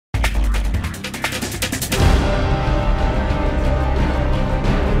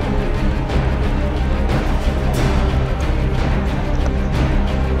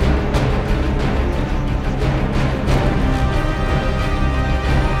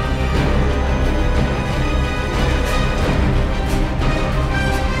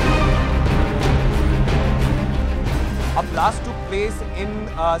place in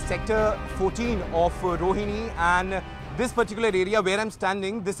sector 14 of Rohini, and this particular area where I'm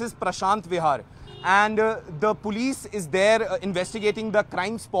standing, this is Prashant Vihar, and the police is there investigating the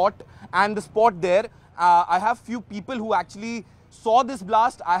crime spot, and the spot there, I have few people who actually saw this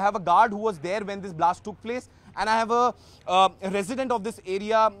blast. I have a guard who was there when this blast took place, and I have a resident of this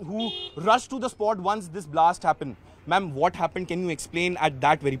area who rushed to the spot once this blast happened. Ma'am, what happened? Can you explain at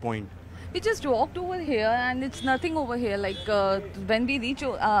that very point? We just walked over here and it's nothing over here. Like when we reach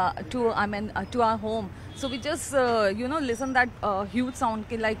to our home, so we just listen that huge sound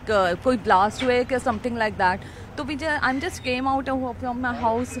like koi blast हुए or something like that. So I just came out from my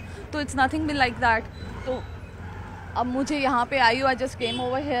house. So it's nothing been like that. So अब मुझे यहाँ पे आई I just came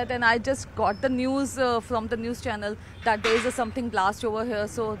over here, then I just got the news from the news channel that there is something blast over here.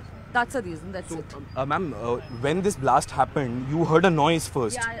 So that's the reason. That's it. Ma'am, when this blast happened, you heard a noise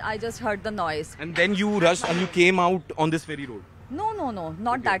first. Yeah, I just heard the noise. And then you rushed and you came out on this very road. No,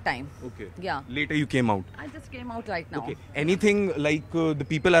 not that time. Okay. Yeah. Later you came out. I just came out right now. Okay. Anything like the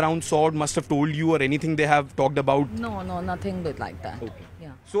people around saw must have told you, or anything they have talked about? No, nothing bit like that. Okay.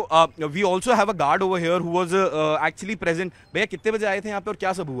 Yeah. So we also have a guard over here who was actually present. भैया कितने बजे आए थे यहाँ पे और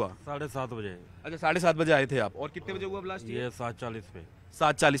क्या सब हुआ? 7:30 बजे. अच्छा 7:30 बजे आए थे आप. और कितने बजे हुआ ब्लास्ट? ये 7:40 पे.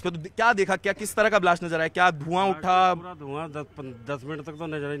 7:40 पे. तो क्या देखा, क्या किस तरह का ब्लास्ट नजर आया? क्या धुआं उठा? पूरा धुआं 10 मिनट तक तो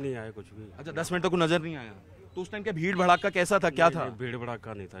नजर ही नहीं आया कुछ भी. अच्छा 10 मिनट तक नजर नहीं आया. तो उस टाइम क्या भीड़ भड़ाका कैसा था, क्या था? भीड़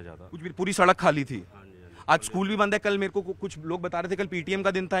भड़ाका नहीं था ज्यादा. कुछ भी, पूरी सड़क खाली थी. आज स्कूल भी बंद है. कल मेरे को कुछ लोग बता रहे थे कल पीटीएम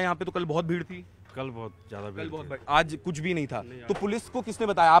का दिन था यहाँ पे, तो कल बहुत भीड़ थी. कल बहुत ज्यादा भीड़ थी. आज कुछ भी नहीं था. तो पुलिस को किसने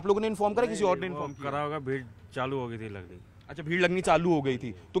बताया? आप लोगों ने इन्फॉर्म करा, किसी और ने इन्फॉर्म करा होगा? भीड़ चालू हो गई थी लगनी. अच्छा, भीड़ लगनी चालू हो गई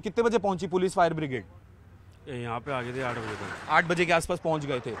थी. तो कितने बजे पहुंची पुलिस, फायर ब्रिगेड? यहाँ पे आ गए थे 8 बजे तक. 8 बजे के आसपास पहुंच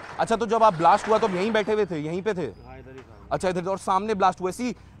गए थे. अच्छा, तो जब आप ब्लास्ट हुआ तो यहीं बैठे हुए थे, यहीं पे थे? अच्छा, इधर और सामने ब्लास्ट हुआ.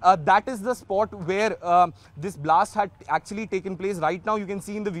 सी that is the spot where this blast had actually taken place. Right now you can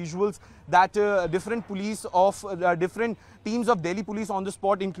see in the visuals that different police of different teams of Delhi police on the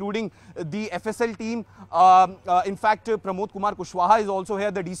spot, including the FSL team. In fact, Pramod Kumar Kushwaha is also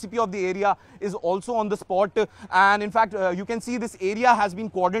here. The DCP of the area is also on the spot, and in fact you can see this area has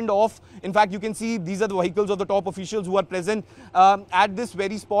been cordoned off. In fact, you can see these are the vehicles of the top officials who are present at this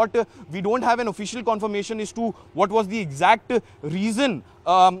very spot. We don't have an official confirmation as to what was the exact reason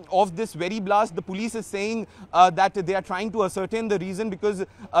of this very blast. The police is saying that they are trying to ascertain the reason because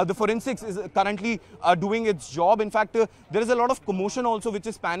the forensics is currently doing its job. In fact, there is a lot of commotion also which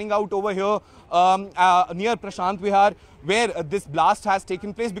is panning out over here near Prashant Vihar, where this blast has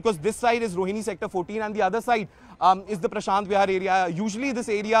taken place, because this side is Rohini sector 14 and the other side is the Prashant Vihar area. Usually this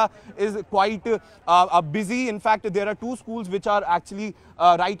area is quite busy. In fact, there are two schools which are actually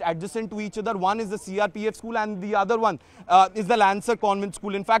right adjacent to each other. One is the CRPF school and the other one is the Lancer Convent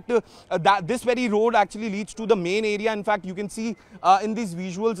School. In fact, this very road actually leads to the main area. In fact, you can see in these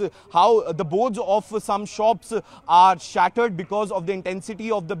visuals how the boards of some shops are shattered because of the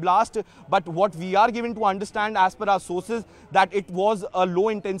intensity of the blast. But what we are given to understand as per our sources, that it was a low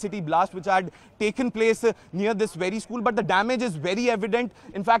intensity blast which had taken place near this very school, but the damage is very evident.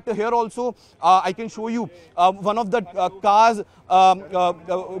 In fact, here also I can show you one of the cars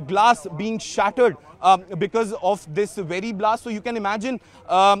glass being shattered because of this very blast. So you can imagine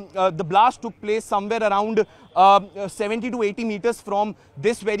the blast took place somewhere around 70 to 80 meters from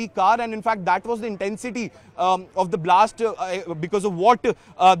this very car, and in fact that was the intensity of the blast because of what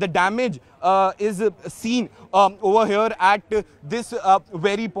the damage is seen over here at this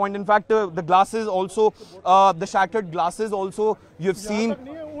very point. In fact, the glasses also, the shattered glasses also you have seen.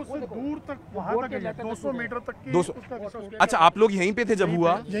 दूर तक वहाँ तक 200 metre तक की 200. अच्छा, आप लोग यहीं पे थे जब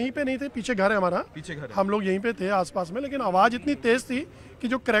हुआ? यहीं पे नहीं थे, पीछे घर है हमारा. पीछे घर है. हम लोग यहीं पे थे आसपास में, लेकिन आवाज इतनी तेज थी कि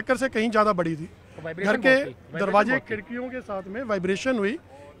जो क्रैकर से कहीं ज्यादा बड़ी थी. घर के दरवाजे खिड़कियों के साथ में वाइब्रेशन हुई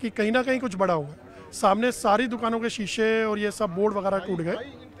कि कहीं ना कहीं कुछ बड़ा हुआ. सामने सारी दुकानों के शीशे और ये सब बोर्ड वगैरह टूट गए.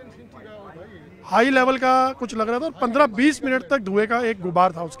 हाई लेवल का कुछ लग रहा था और 15-20 मिनट तक धुएं का एक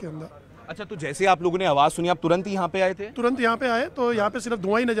गुबार था उसके अंदर. अच्छा, तो जैसे आप लोगों ने आवाज सुनी, आप तुरंत ही यहाँ पे आए थे? तुरंत यहाँ पे आए तो यहाँ पे सिर्फ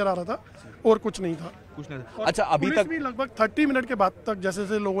धुआं ही नजर आ रहा था और कुछ नहीं था. कुछ नहीं. अच्छा, अभी तक भी लगभग 30 मिनट के बाद तक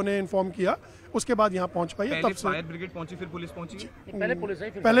जैसे लोगों ने इन्फॉर्म किया, उसके बाद यहाँ पहुँच पाई. तब से फायर ब्रिगेड पहुंची, फिर पुलिस पहुंची?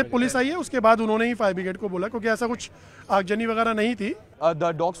 पहले पुलिस आई है, उसके बाद उन्होंने ही फायर ब्रिगेड को बोला, क्योंकि ऐसा कुछ आगजनी वगैरह नहीं थी.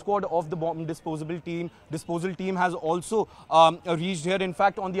 The dog squad of the bomb disposal team has also reached here. In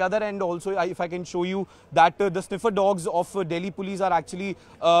fact, on the other end also, if I can show you that the sniffer dogs of Delhi police are actually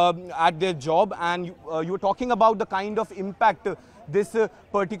at their job, and you were talking about the kind of impact this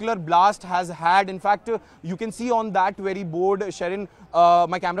particular blast has had. In fact, you can see on that very board, Sharon,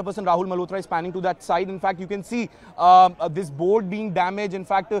 my camera person Rahul Malhotra is panning to that side. In fact, you can see this board being damaged. In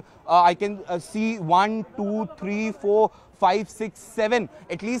fact, I can see 1, 2, 3, 4, 5, 6, 7,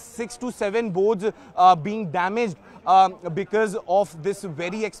 at least 6 to 7 boards being damaged because of this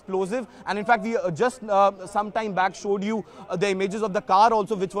very explosive. And in fact, we just some time back showed you the images of the car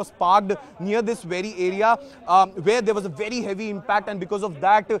also, which was parked near this very area where there was a very heavy impact, and because of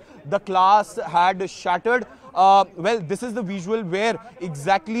that the glass had shattered. Well, this is the visual where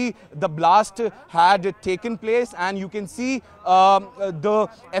exactly the blast had taken place, and you can see the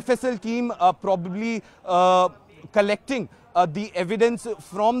FSL team probably collecting the evidence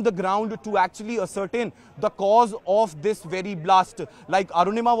from the ground to actually ascertain the cause of this very blast. Like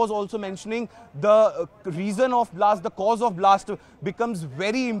Arunima was also mentioning, the reason of blast, the cause of blast becomes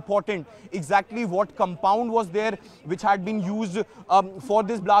very important. Exactly what compound was there which had been used for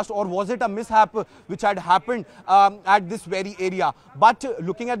this blast, or was it a mishap which had happened at this very area. But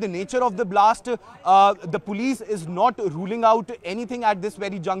looking at the nature of the blast, the police is not ruling out anything at this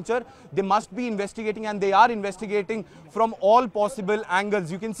very juncture. They must be investigating, and they are investigating from all possible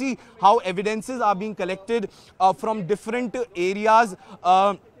angles. You can see how evidences are being collected from different areas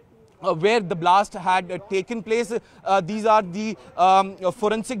where the blast had taken place. These are the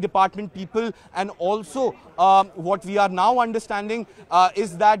forensic department people, and also what we are now understanding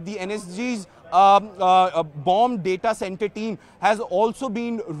is that the NSG's bomb data center team has also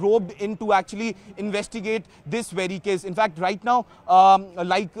been roped in to actually investigate this very case. In fact, right now,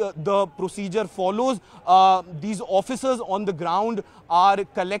 like the procedure follows, these officers on the ground are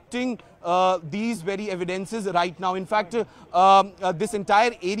collecting these very evidences right now. In fact, this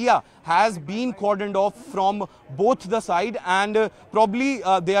entire area has been cordoned off from both the side, and probably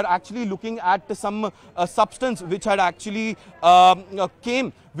they are actually looking at some substance which had actually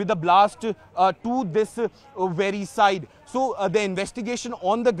came with the blast to this very side. So the investigation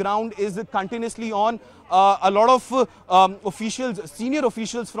on the ground is continuously on. A lot of officials, senior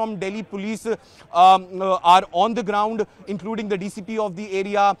officials from Delhi police are on the ground, including the DCP of the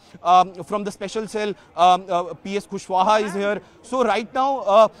area, from the special cell, PS Kushwaha is here. So right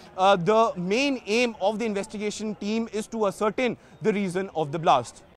now, the main aim of the investigation team is to ascertain the reason of the blast.